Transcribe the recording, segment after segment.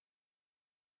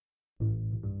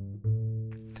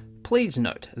Please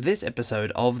note, this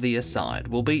episode of The Aside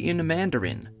will be in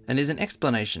Mandarin and is an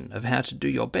explanation of how to do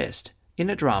your best in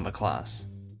a drama class.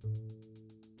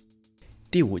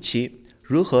 第5期，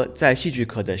如何在戏剧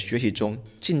课的学习中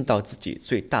尽到自己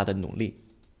最大的努力。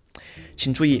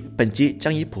请注意，本集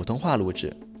将以普通话录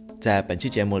制。在本期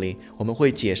节目里，我们会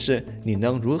解释你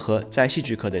能如何在戏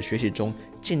剧课的学习中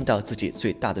尽到自己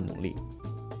最大的努力。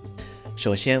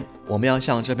首先，我们要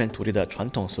向这片土地的传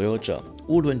统所有者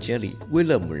乌伦杰里威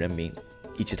勒姆人民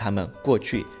以及他们过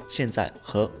去、现在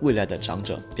和未来的长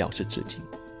者表示致敬。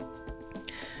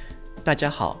大家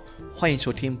好，欢迎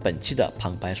收听本期的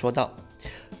旁白说道。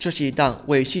这是一档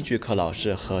为戏剧课老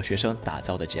师和学生打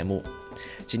造的节目。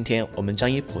今天我们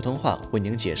将以普通话为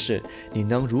您解释你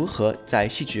能如何在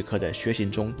戏剧课的学习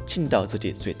中尽到自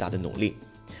己最大的努力。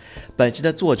本集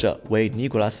的作者为尼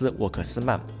古拉斯·沃克斯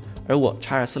曼，而我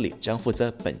查尔斯里将负责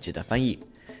本集的翻译。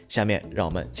下面让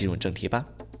我们进入正题吧。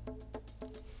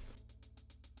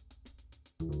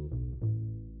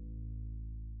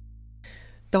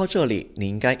到这里，你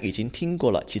应该已经听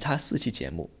过了其他4期节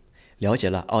目，了解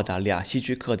了澳大利亚戏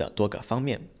剧课的多个方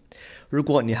面。如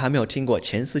果你还没有听过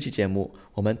前4期节目，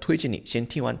我们推荐你先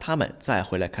听完它们，再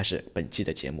回来开始本期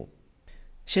的节目。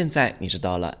现在你知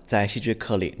道了，在戏剧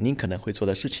课里你可能会做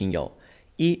的事情有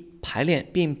：1. 排练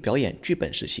并表演剧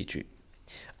本式戏剧；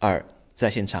 2. 在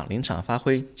现场临场发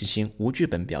挥进行无剧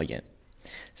本表演；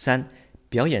 3.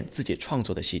 表演自己创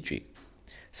作的戏剧；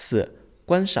 4.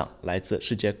 观赏来自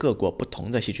世界各国不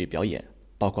同的戏剧表演，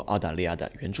包括澳大利亚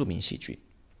的原住民戏剧；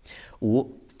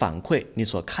 5. 反馈你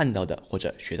所看到的或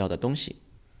者学到的东西。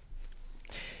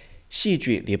戏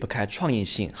剧离不开创意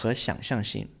性和想象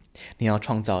性，你要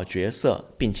创造角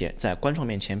色，并且在观众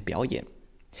面前表演。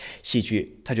戏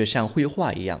剧它就像绘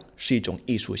画一样，是一种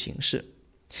艺术形式。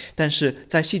但是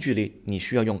在戏剧里，你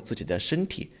需要用自己的身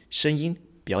体、声音、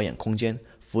表演空间、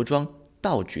服装、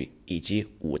道具以及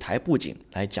舞台布景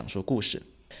来讲述故事。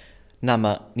那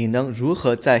么你能如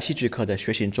何在戏剧课的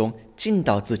学习中尽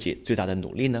到自己最大的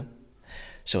努力呢？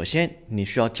首先，你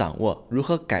需要掌握如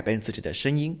何改变自己的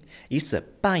声音，以此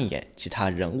扮演其他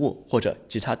人物或者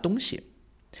其他东西。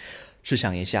试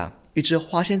想一下，一只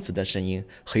花仙子的声音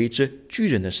和一只巨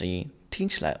人的声音听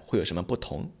起来会有什么不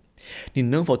同？你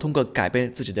能否通过改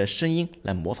变自己的声音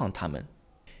来模仿他们？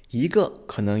一个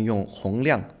可能用洪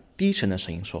亮低沉的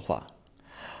声音说话，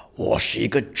我是一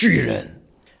个巨人；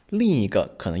另一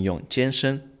个可能用尖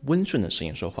声温顺的声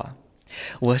音说话，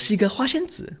我是一个花仙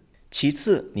子。其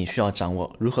次，你需要掌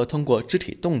握如何通过肢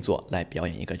体动作来表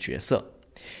演一个角色。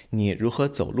你如何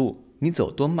走路，你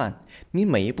走多慢，你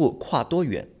每一步跨多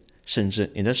远，甚至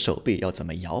你的手臂要怎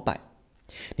么摇摆。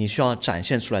你需要展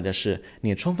现出来的是，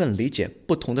你充分理解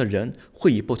不同的人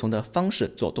会以不同的方式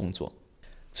做动作。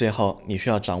最后，你需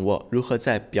要掌握如何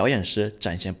在表演时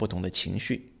展现不同的情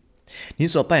绪。你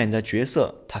所扮演的角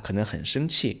色，他可能很生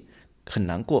气、很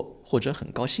难过或者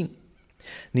很高兴。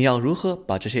你要如何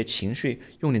把这些情绪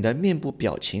用你的面部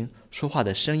表情、说话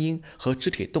的声音和肢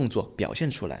体动作表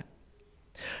现出来？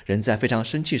人在非常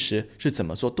生气时是怎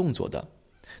么做动作的？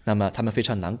那么他们非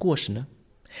常难过时呢？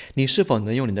你是否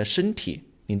能用你的身体、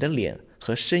你的脸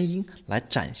和声音来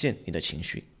展现你的情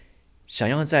绪？想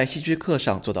要在戏剧课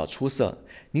上做到出色，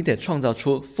你得创造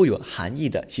出富有含义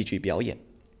的戏剧表演。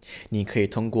你可以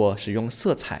通过使用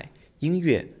色彩、音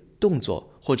乐、动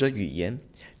作或者语言，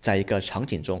在一个场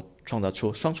景中创造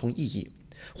出双重意义，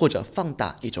或者放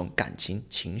大一种感情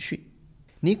情绪。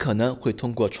你可能会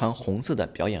通过穿红色的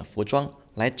表演服装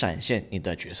来展现你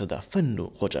的角色的愤怒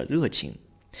或者热情。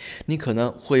你可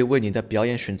能会为你的表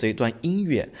演选择一段音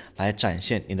乐来展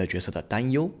现你的角色的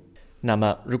担忧。那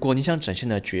么，如果你想展现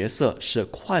的角色是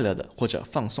快乐的或者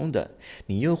放松的，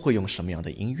你又会用什么样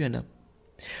的音乐呢？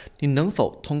你能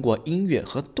否通过音乐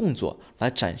和动作来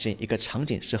展现一个场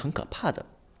景是很可怕的？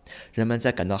人们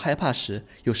在感到害怕时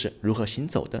又是如何行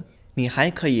走的？你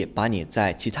还可以把你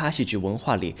在其他戏剧文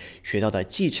化里学到的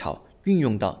技巧运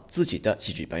用到自己的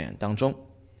戏剧表演当中。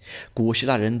古希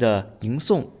腊人的吟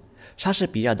诵，莎士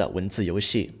比亚的文字游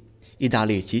戏，意大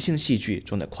利即兴戏剧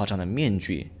中的夸张的面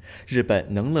具，日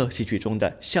本能乐戏剧中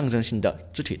的象征性的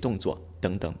肢体动作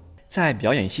等等。在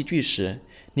表演戏剧时，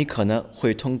你可能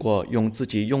会通过用自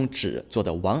己用纸做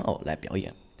的玩偶来表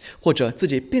演，或者自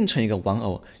己变成一个玩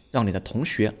偶，让你的同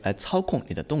学来操控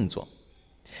你的动作。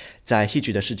在戏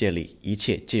剧的世界里，一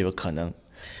切皆有可能。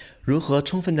如何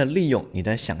充分地利用你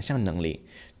的想象能力，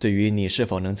对于你是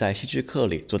否能在戏剧课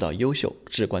里做到优秀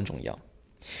至关重要。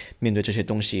面对这些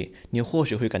东西，你或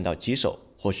许会感到棘手，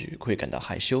或许会感到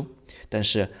害羞，但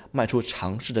是迈出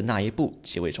尝试的那一步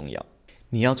极为重要。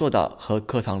你要做到和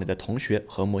课堂里的同学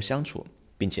和睦相处，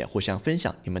并且互相分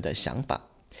享你们的想法。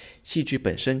戏剧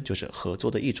本身就是合作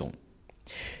的一种。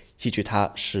戏剧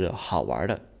它是好玩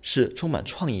的，是充满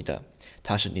创意的，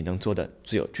它是你能做的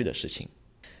最有趣的事情。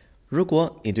如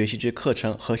果你对戏剧课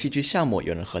程和戏剧项目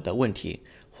有任何的问题，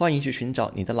欢迎去寻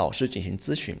找你的老师进行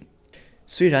咨询。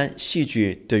虽然戏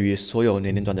剧对于所有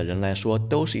年龄段的人来说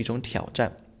都是一种挑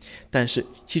战，但是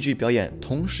戏剧表演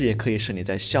同时也可以是你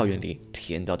在校园里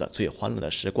体验到的最欢乐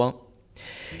的时光。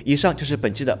以上就是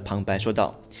本期的旁白说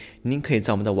道，您可以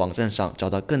在我们的网站上找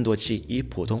到更多期以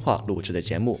普通话录制的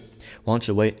节目，网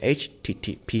址为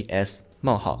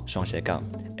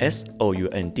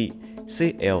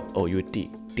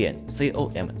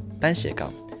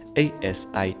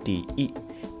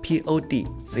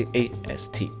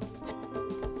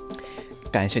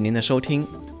感谢您的收听，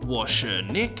我是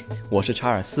Nick， 我是查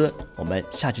尔斯，我们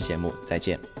下期节目再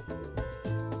见。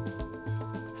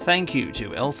Thank you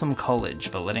to Eltham College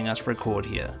for letting us record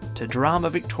here, to Drama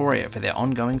Victoria for their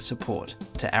ongoing support,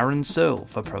 to Aaron Searle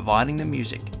for providing the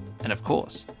music, and of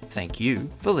course, thank you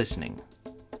for listening.